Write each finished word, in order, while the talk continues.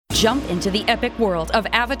Jump into the epic world of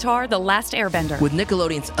Avatar: The Last Airbender. With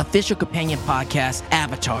Nickelodeon's official companion podcast,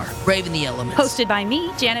 Avatar: Braving the Elements. Hosted by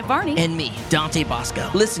me, Janet Varney. And me, Dante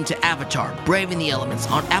Bosco. Listen to Avatar: Braving the Elements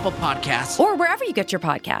on Apple Podcasts. Or wherever you get your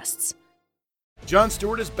podcasts. Jon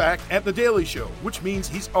Stewart is back at The Daily Show, which means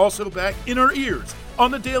he's also back in our ears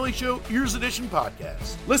on The Daily Show Ears Edition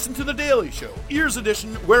podcast. Listen to The Daily Show Ears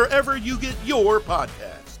Edition wherever you get your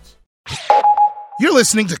podcasts. You're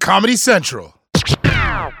listening to Comedy Central.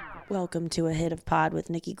 Welcome to A Hit of Pod with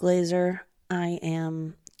Nikki Glazer. I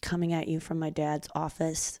am coming at you from my dad's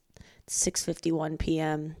office. It's 6:51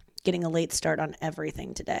 p.m., getting a late start on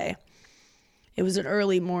everything today. It was an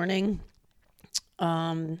early morning.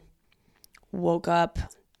 Woke up,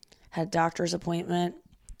 had a doctor's appointment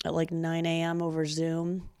at like 9 a.m. over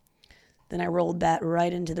Zoom. Then I rolled that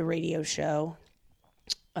right into the radio show.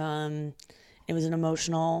 It was an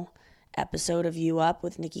emotional episode of You Up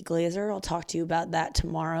with Nikki Glazer. I'll talk to you about that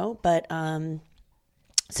tomorrow. But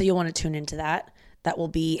so you'll want to tune into that. That will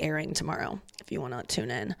be airing tomorrow if you want to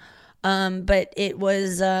tune in. But it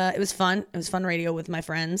was fun. It was fun radio with my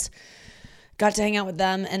friends. Got to hang out with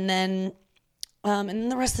them, and then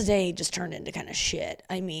the rest of the day just turned into kind of shit.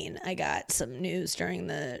 I mean, I got some news during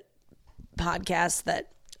the podcast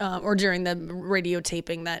that, or during the radio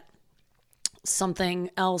taping, that something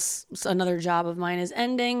else, another job of mine is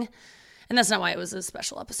ending. And that's not why it was a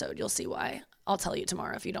special episode. You'll see why. I'll tell you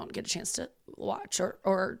tomorrow if you don't get a chance to watch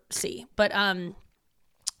or see. But, I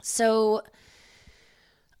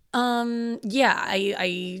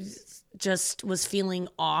just was feeling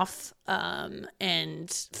off,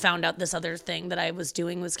 and found out this other thing that I was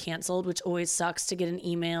doing was canceled, which always sucks to get an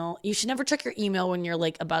email. You should never check your email when you're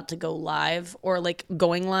like about to go live or like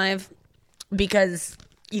going live, because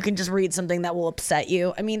you can just read something that will upset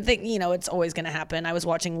you. I mean, it's always going to happen. I was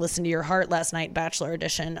watching Listen to Your Heart last night, Bachelor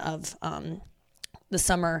edition of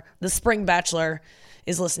the Spring Bachelor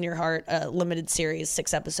is Listen to Your Heart, a limited series,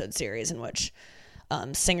 6-episode series in which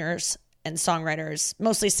singers and songwriters,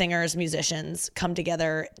 mostly singers, musicians, come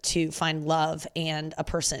together to find love and a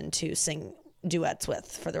person to sing duets with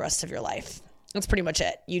for the rest of your life. That's pretty much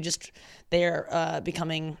it. They're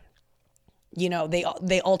becoming,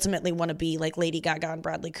 they ultimately want to be like Lady Gaga and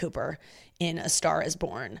Bradley Cooper in A Star Is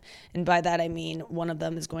Born. And by that, I mean, one of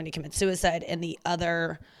them is going to commit suicide and the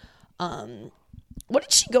other, what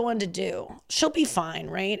did she go on to do? She'll be fine,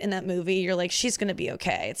 right? In that movie, you're like, she's going to be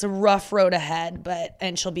okay. It's a rough road ahead,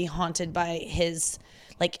 and she'll be haunted by his,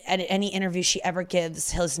 like, at any interview she ever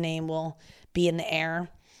gives, his name will be in the air.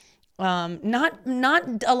 Not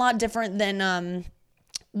a lot different than,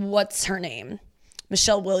 what's her name?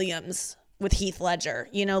 Michelle Williams with Heath Ledger.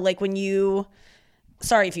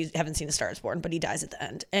 Sorry if you haven't seen A Star Is Born, but he dies at the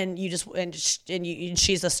end. And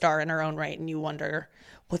she's a star in her own right, and you wonder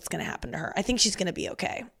what's going to happen to her. I think she's going to be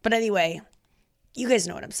okay. But anyway, you guys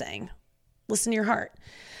know what I'm saying. Listen to your heart.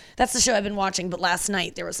 That's the show I've been watching. But last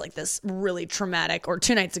night there was like this really traumatic, or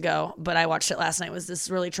 2 nights ago, but I watched it last night, was this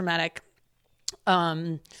really traumatic.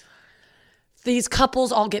 These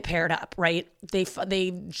couples all get paired up, right?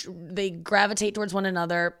 They gravitate towards one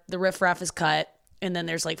another. The riffraff is cut. And then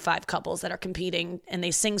there's like 5 couples that are competing, and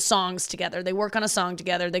they sing songs together. They work on a song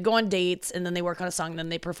together. They go on dates, and then they work on a song, and then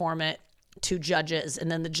they perform it to judges. And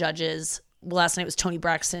then the judges, last night it was Toni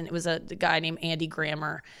Braxton. It was a guy named Andy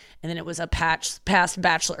Grammer. And then it was a past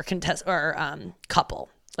Bachelor couple,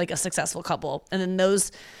 like a successful couple. And then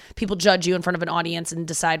those people judge you in front of an audience and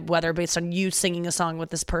decide whether, based on you singing a song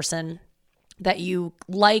with this person that you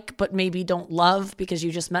like but maybe don't love because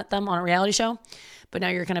you just met them on a reality show, but now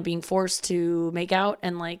you're kind of being forced to make out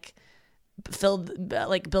and build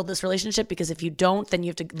this relationship, because if you don't, then you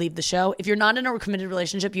have to leave the show. If you're not in a committed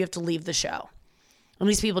relationship, you have to leave the show. And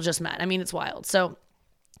these people just met. I mean, it's wild. So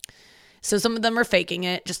some of them are faking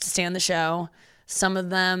it just to stay on the show. Some of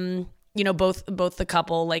them, both the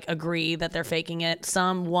couple like agree that they're faking it.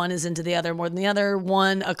 One is into the other more than the other.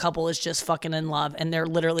 A couple is just fucking in love and they're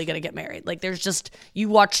literally going to get married. Like, you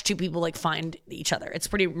watch 2 people like find each other. It's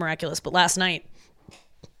pretty miraculous. But last night,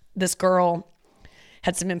 this girl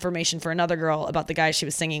had some information for another girl about the guy she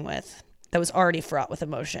was singing with that was already fraught with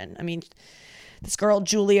emotion. I mean, this girl,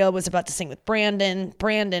 Julia, was about to sing with Brandon.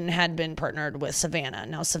 Brandon had been partnered with Savannah.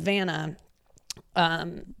 Now, Savannah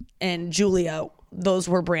and Julia, those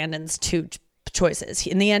were Brandon's 2 choices.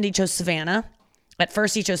 In the end, he chose Savannah. At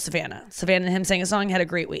first, he chose Savannah. Savannah and him sang a song, had a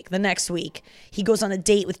great week. The next week, he goes on a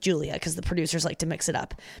date with Julia because the producers like to mix it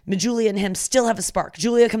up. But Julia and him still have a spark.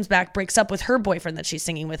 Julia comes back, breaks up with her boyfriend that she's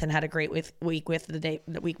singing with and had a great week with the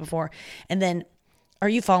week before. And then, are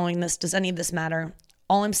you following this? Does any of this matter?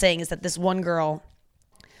 All I'm saying is that this one girl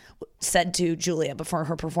said to Julia before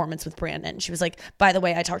her performance with Brandon. She was like, by the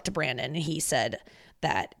way, I talked to Brandon and he said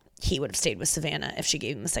that he would have stayed with Savannah if she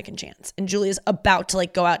gave him a second chance. And Julia's about to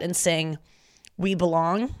like go out and sing We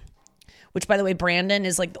Belong, which by the way, Brandon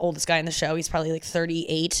is like the oldest guy in the show. He's probably like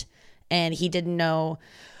 38 and he didn't know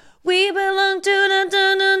we belong to dun,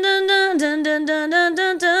 dun, dun, dun, dun, dun, dun, dun,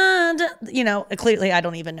 dun, dun, dun. You know, clearly I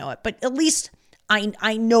don't even know it, but at least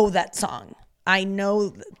I know that song. I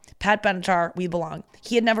know Pat Benatar, We Belong.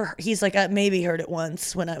 He's like, I maybe heard it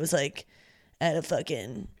once when I was like at a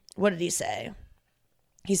fucking, what did he say?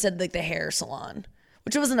 He said like the hair salon,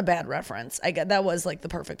 which wasn't a bad reference. That was like the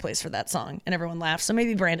perfect place for that song and everyone laughed. So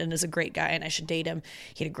maybe Brandon is a great guy and I should date him.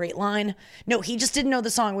 He had a great line. No, he just didn't know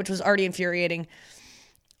the song, which was already infuriating.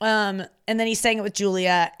 And then he sang it with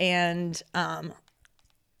Julia and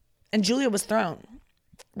Julia was thrown.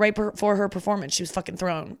 Right before her performance, she was fucking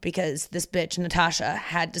thrown because this bitch, Natasha,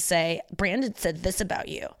 had to say, Brandon said this about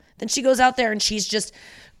you. Then she goes out there and she's just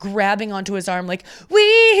grabbing onto his arm like,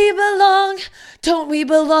 we belong, don't we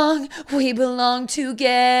belong? We belong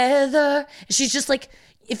together. And she's just like,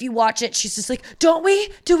 if you watch it, she's just like, don't we?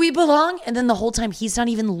 Do we belong? And then the whole time he's not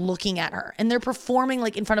even looking at her. And they're performing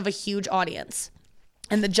like in front of a huge audience.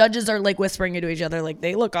 And the judges are like whispering into each other, like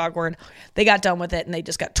they look awkward. They got done with it and they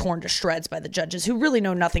just got torn to shreds by the judges who really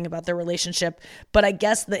know nothing about their relationship. But I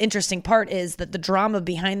guess the interesting part is that the drama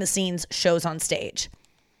behind the scenes shows on stage.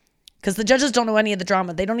 Because the judges don't know any of the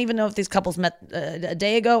drama. They don't even know if these couples met a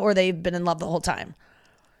day ago or they've been in love the whole time.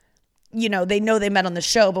 You know they met on the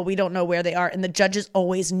show, but we don't know where they are. And the judges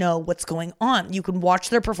always know what's going on. You can watch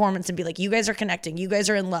their performance and be like, you guys are connecting. You guys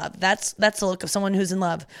are in love. That's the look of someone who's in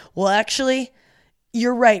love. Well, actually,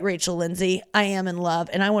 you're right, Rachel Lindsay. I am in love.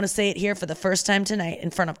 And I want to say it here for the first time tonight in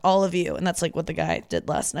front of all of you. And that's like what the guy did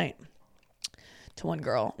last night to one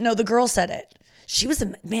girl. No, the girl said it. She's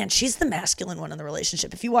the masculine one in the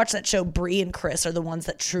relationship. If you watch that show, Bree and Chris are the ones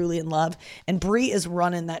that truly in love. And Bree is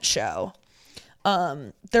running that show.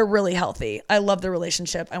 They're really healthy. I love their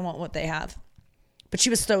relationship. I want what they have. But she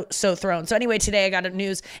was so thrown. So anyway, today I got a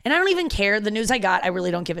news, and I don't even care. The news I got, I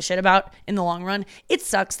really don't give a shit about in the long run. It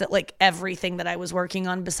sucks that like everything that I was working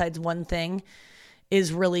on besides one thing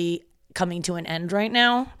is really coming to an end right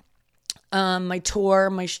now. My tour,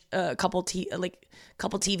 my couple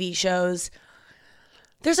TV shows.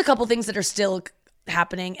 There's a couple things that are still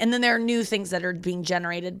happening, and then there are new things that are being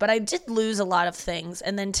generated. But I did lose a lot of things,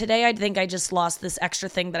 and then today I think I just lost this extra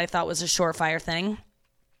thing that I thought was a surefire thing.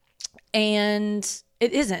 And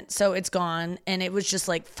it isn't. So it's gone. And it was just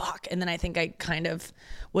like, fuck. And then I think I kind of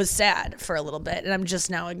was sad for a little bit. And I'm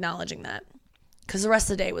just now acknowledging that. Because the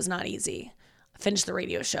rest of the day was not easy. I finished the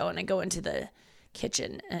radio show and I go into the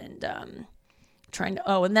kitchen and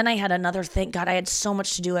and then I had another thing. God, I had so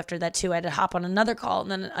much to do after that too. I had to hop on another call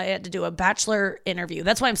and then I had to do a Bachelor interview.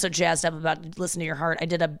 That's why I'm so jazzed up about Listen to Your Heart. I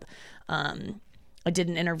did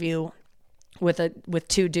an interview with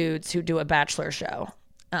two dudes who do a Bachelor show.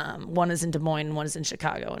 One is in Des Moines and one is in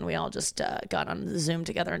Chicago. And we all just got on the Zoom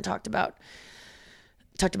together and talked about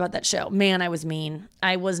that show. Man, I was mean.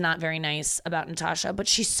 I was not very nice about Natasha, but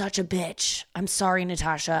she's such a bitch. I'm sorry,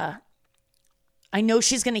 Natasha. I know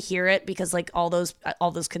she's going to hear it because like all those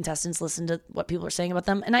contestants listen to what people are saying about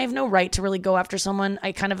them. And I have no right to really go after someone.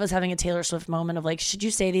 I kind of was having a Taylor Swift moment of like, should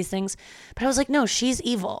you say these things? But I was like, no, she's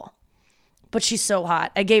evil, but she's so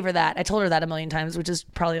hot. I gave her that. I told her that a million times, which is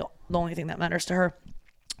probably the only thing that matters to her.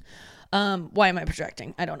 Why am I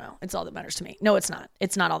projecting? I don't know. It's all that matters to me. No, it's not.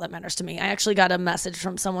 It's not all that matters to me. I actually got a message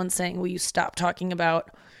from someone saying, will you stop talking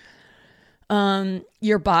about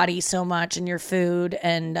your body so much and your food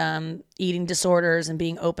and eating disorders and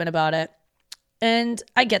being open about it. And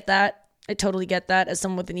I get that. I totally get that. As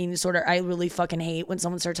someone with an eating disorder, I really fucking hate when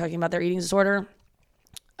someone starts talking about their eating disorder.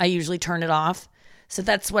 I usually turn it off. So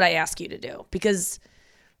that's what I ask you to do because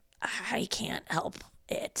I can't help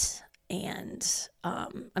it. And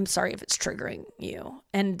I'm sorry if it's triggering you.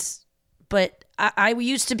 But I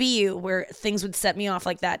used to be you where things would set me off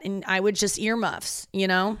like that. And I would just earmuffs, you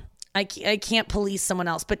know? I can't police someone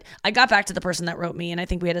else. But I got back to the person that wrote me, and I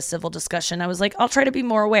think we had a civil discussion. I was like, I'll try to be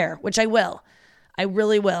more aware, which I will. I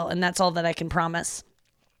really will. And that's all that I can promise.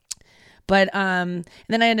 But and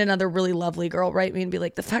then I had another really lovely girl write me and be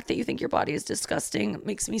like, the fact that you think your body is disgusting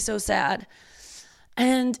makes me so sad.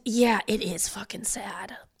 And yeah, it is fucking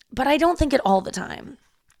sad. But I don't think it all the time.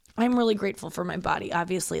 I'm really grateful for my body.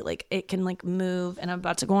 Obviously, like it can like move, and I'm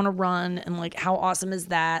about to go on a run, and like how awesome is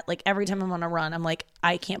that? Like every time I'm on a run, I'm like,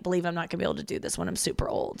 I can't believe I'm not gonna be able to do this when I'm super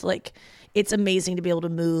old. Like it's amazing to be able to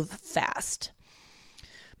move fast.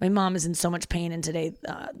 My mom is in so much pain, and today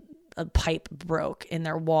a pipe broke in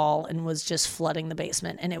their wall and was just flooding the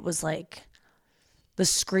basement, and it was like the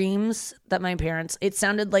screams that my parents, it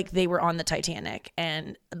sounded like they were on the Titanic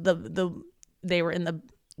and they were in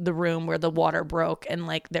the room where the water broke and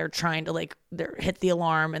like they're trying to like they're hit the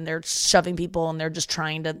alarm and they're shoving people and they're just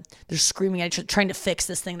they're screaming at trying to fix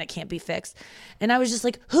this thing that can't be fixed. And I was just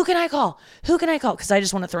like, who can I call? Because I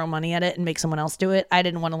just want to throw money at it and make someone else do it. I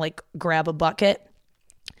didn't want to like grab a bucket.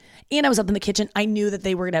 And I was up in the kitchen. I knew that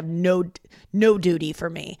they were going to have no duty for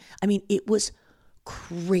me. I mean, it was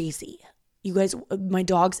crazy. You guys, my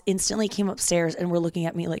dogs instantly came upstairs and were looking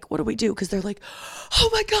at me like, what do we do? Because they're like, oh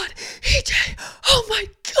my God, EJ, oh my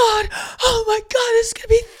God, this is going to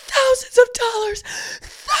be thousands of dollars.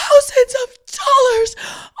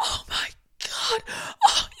 Oh my God,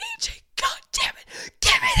 oh EJ, God damn it,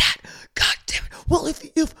 give me that, God damn it. Well,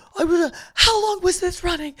 if I was, how long was this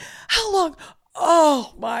running? How long?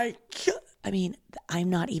 Oh my God. I mean, I'm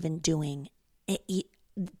not even doing it,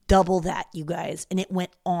 double that, you guys. And it went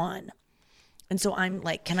on. And so I'm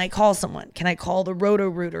like, can I call someone? Can I call the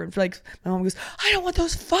Roto-Rooter? And like, my mom goes, I don't want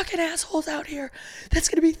those fucking assholes out here. That's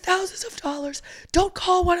going to be thousands of dollars. Don't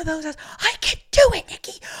call one of those. I can do it,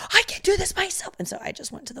 Nikki. I can do this myself. And so I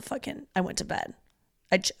just went to I went to bed.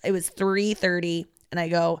 It was 3:30 and I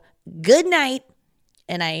go, good night.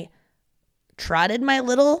 And I trotted my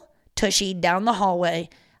little tushy down the hallway,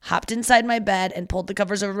 hopped inside my bed and pulled the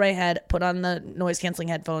covers over my head, put on the noise canceling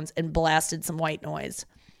headphones and blasted some white noise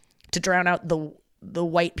to drown out the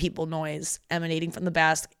white people noise emanating from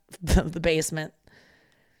the basement.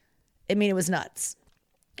 I mean, it was nuts.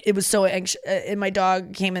 It was so anxious. And my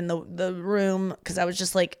dog came in the room because I was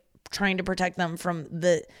just like trying to protect them from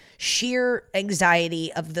the sheer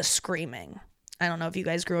anxiety of the screaming. I don't know if you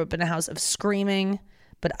guys grew up in a house of screaming,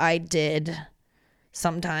 but I did.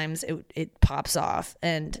 Sometimes it pops off.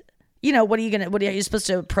 And you know, what are you supposed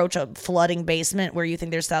to approach a flooding basement where you think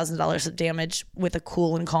there's $1,000 of damage with a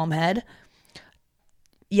cool and calm head?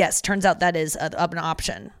 Yes, turns out that is an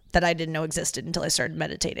option that I didn't know existed until I started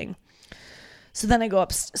meditating. So then I go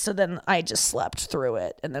up, so then I just slept through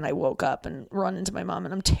it. And then I woke up and run into my mom,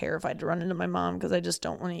 and I'm terrified to run into my mom because I just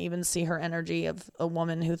don't want to even see her energy of a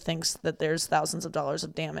woman who thinks that there's thousands of dollars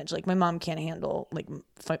of damage. Like, my mom can't handle like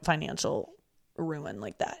financial ruin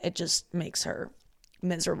like that. It just makes her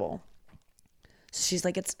miserable. So she's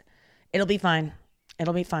like, it'll be fine.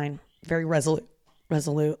 It'll be fine. Very resolute,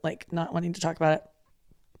 like not wanting to talk about it.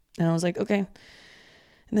 And I was like, okay.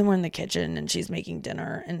 And then we're in the kitchen and she's making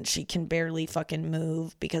dinner and she can barely fucking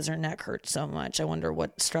move because her neck hurts so much. I wonder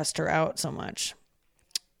what stressed her out so much.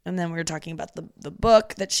 And then we were talking about the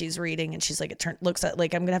book that she's reading and she's like, looks at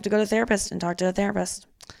like, I'm going to have to go to a therapist and talk to a therapist.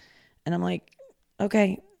 And I'm like,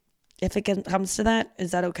 okay, if it comes to that,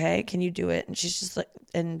 is that okay? Can you do it? And she's just like,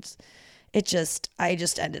 I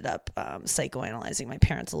just ended up psychoanalyzing my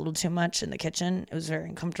parents a little too much in the kitchen. It was very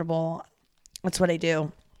uncomfortable. That's what I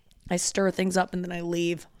do. I stir things up and then I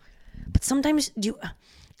leave. But sometimes, do you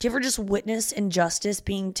ever just witness injustice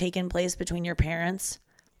being taken place between your parents?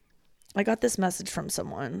 I got this message from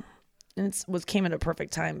someone, and it came at a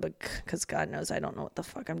perfect time, but because God knows I don't know what the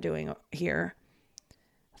fuck I'm doing here.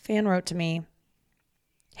 A fan wrote to me,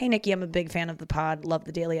 hey, Nikki, I'm a big fan of the pod. Love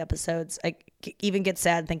the daily episodes. I even get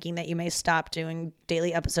sad thinking that you may stop doing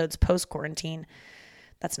daily episodes post-quarantine.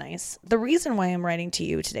 That's nice. The reason why I'm writing to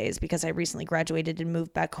you today is because I recently graduated and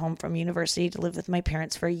moved back home from university to live with my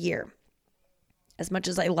parents for a year. As much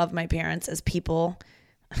as I love my parents as people,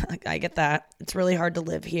 I get that. It's really hard to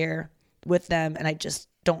live here with them, and I just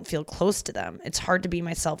don't feel close to them. It's hard to be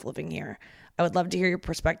myself living here. I would love to hear your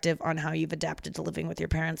perspective on how you've adapted to living with your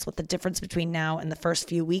parents, what the difference between now and the first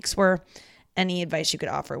few weeks were. Any advice you could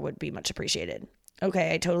offer would be much appreciated.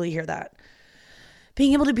 Okay, I totally hear that.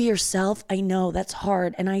 Being able to be yourself, I know that's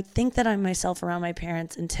hard. And I think that I'm myself around my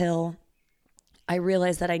parents until I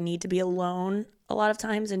realize that I need to be alone a lot of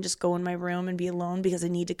times and just go in my room and be alone because I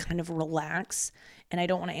need to kind of relax. And I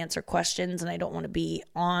don't want to answer questions and I don't want to be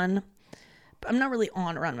on. I'm not really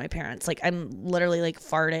on around my parents. Like, I'm literally like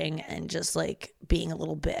farting and just like being a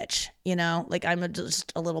little bitch, you know, like I'm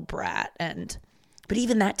just a little brat. But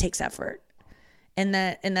even that takes effort. And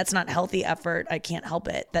that's not healthy effort. I can't help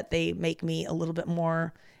it that they make me a little bit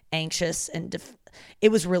more anxious. And it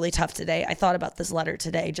was really tough today. I thought about this letter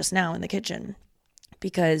today, just now in the kitchen,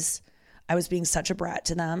 because I was being such a brat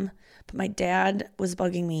to them. But my dad was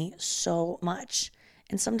bugging me so much.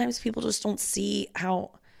 And sometimes people just don't see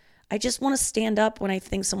how I just want to stand up when I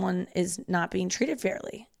think someone is not being treated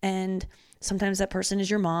fairly. And sometimes that person is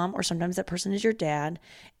your mom, or sometimes that person is your dad,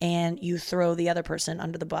 and you throw the other person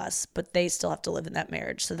under the bus, but they still have to live in that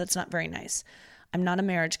marriage. So that's not very nice. I'm not a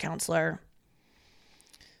marriage counselor.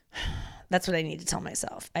 That's what I need to tell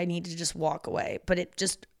myself. I need to just walk away. But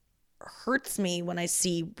hurts me when I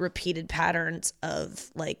see repeated patterns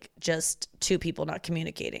of like just two people not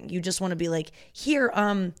communicating. You just want to be like,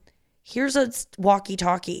 here's a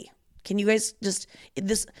walkie-talkie. Can you guys just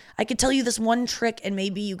this? I could tell you this one trick, and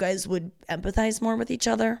maybe you guys would empathize more with each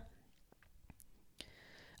other.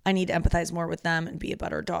 I need to empathize more with them and be a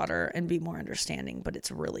better daughter and be more understanding, but it's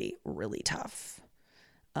really, really tough.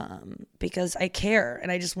 Because I care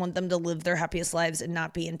and I just want them to live their happiest lives and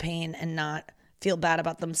not be in pain and not feel bad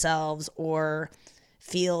about themselves or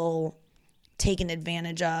feel taken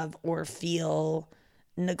advantage of or feel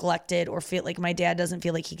neglected or feel like my dad doesn't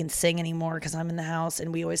feel like he can sing anymore because I'm in the house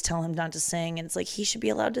and we always tell him not to sing, and it's like he should be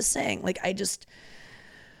allowed to sing. Like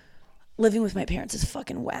living with my parents is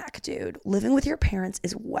fucking whack, dude. Living with your parents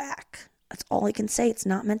is whack. That's all I can say. It's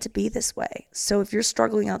not meant to be this way. So if you're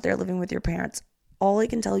struggling out there living with your parents, all I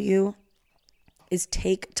can tell you is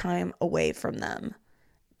take time away from them.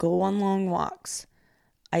 Go on long walks.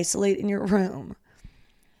 Isolate in your room.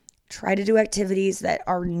 Try to do activities that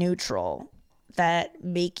are neutral, that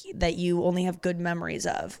you only have good memories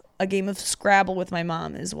of. A game of Scrabble with my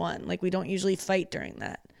mom is one. Like, we don't usually fight during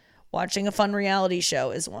that. Watching a fun reality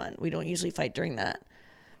show is one. We don't usually fight during that.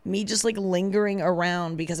 Me just like lingering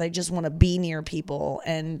around because I just want to be near people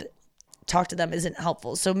and talk to them isn't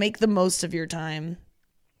helpful. So make the most of your time.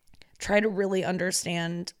 Try to really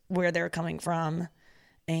understand where they're coming from,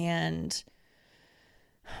 and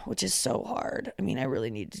which is so hard. I mean, I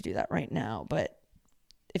really need to do that right now. But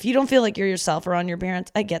if you don't feel like you're yourself around your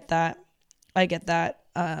parents, I get that.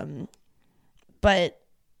 But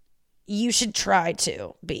you should try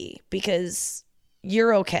to be, because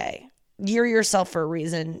you're okay. You're yourself for a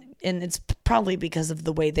reason, and it's probably because of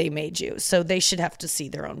the way they made you. So they should have to see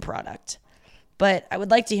their own product. But I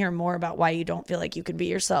would like to hear more about why you don't feel like you can be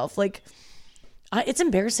yourself. Like, it's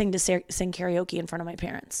embarrassing to sing karaoke in front of my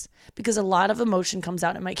parents because a lot of emotion comes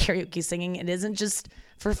out in my karaoke singing. It isn't just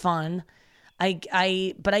for fun. But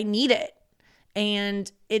I need it. And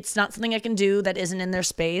it's not something I can do that isn't in their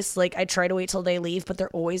space. Like, I try to wait till they leave, but they're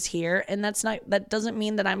always here. And that doesn't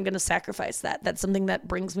mean that I'm going to sacrifice that. That's something that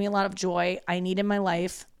brings me a lot of joy. I need in my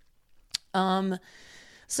life. So,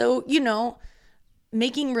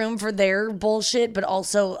 making room for their bullshit, but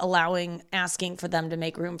also asking for them to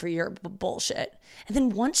make room for your bullshit. And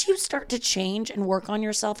then once you start to change and work on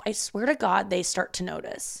yourself, I swear to God, they start to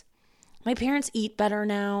notice. My parents eat better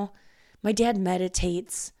now. My dad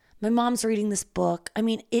meditates. My mom's reading this book. I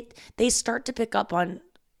mean, they start to pick up on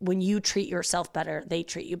when you treat yourself better, they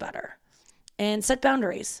treat you better. And set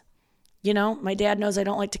boundaries. My dad knows I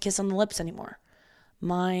don't like to kiss on the lips anymore.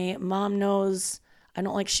 My mom knows I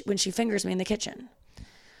don't like when she fingers me in the kitchen.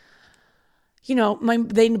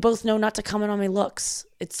 They both know not to comment on my looks.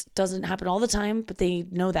 It doesn't happen all the time, but they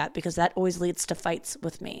know that because that always leads to fights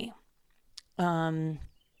with me.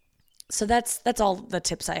 So that's all the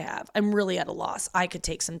tips I have. I'm really at a loss. I could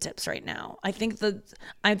take some tips right now. I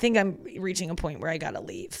think I'm reaching a point where I gotta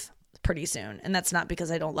leave pretty soon. And that's not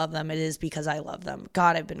because I don't love them. It is because I love them.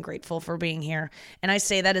 God, I've been grateful for being here. And I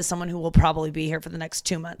say that as someone who will probably be here for the next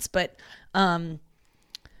 2 months. But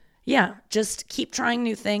yeah, just keep trying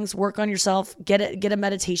new things, work on yourself, get a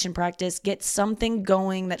meditation practice, get something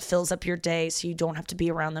going that fills up your day so you don't have to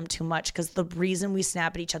be around them too much, because the reason we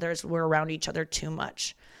snap at each other is we're around each other too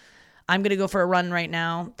much. I'm going to go for a run right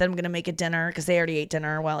now. Then I'm going to make a dinner because they already ate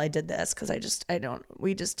dinner while I did this because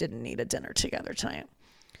we just didn't need a dinner together tonight.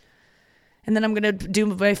 And then I'm going to do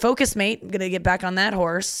my focus mate. I'm going to get back on that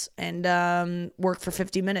horse and work for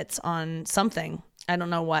 50 minutes on something. I don't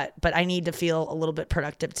know what, but I need to feel a little bit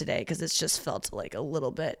productive today because it's just felt like a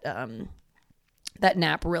little bit, that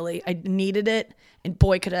nap really, I needed it. And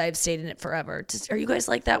boy, could I have stayed in it forever. Are you guys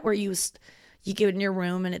like that where you get in your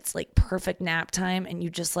room and it's like perfect nap time and you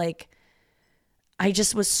just like, I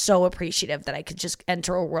just was so appreciative that I could just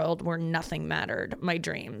enter a world where nothing mattered. My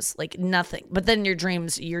dreams, like nothing. But then your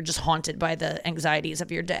dreams, you're just haunted by the anxieties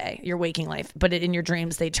of your day, your waking life. But in your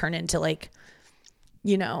dreams, they turn into like,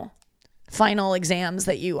 final exams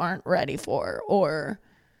that you aren't ready for, or,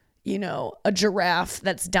 a giraffe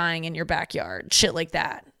that's dying in your backyard, shit like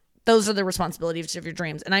that. Those are the responsibilities of your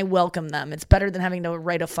dreams, and I welcome them. It's better than having to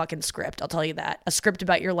write a fucking script, I'll tell you that. A script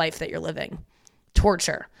about your life that you're living.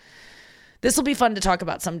 Torture. This will be fun to talk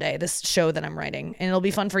about someday, this show that I'm writing, and it'll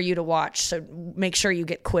be fun for you to watch, so make sure you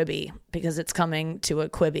get Quibi, because it's coming to a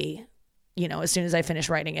Quibi, as soon as I finish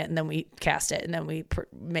writing it, and then we cast it, and then we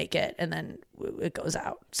make it, and then it goes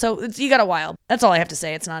out. So you got a while. That's all I have to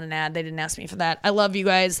say. It's not an ad. They didn't ask me for that. I love you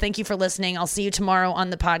guys. Thank you for listening. I'll see you tomorrow on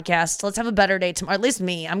the podcast. Let's have a better day tomorrow. At least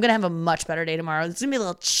me. I'm going to have a much better day tomorrow. There's going to be a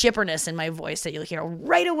little chipperness in my voice that you'll hear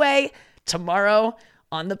right away tomorrow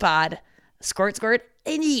on the pod. Squirt, squirt.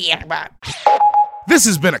 This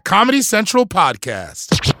has been a Comedy Central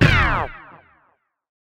podcast.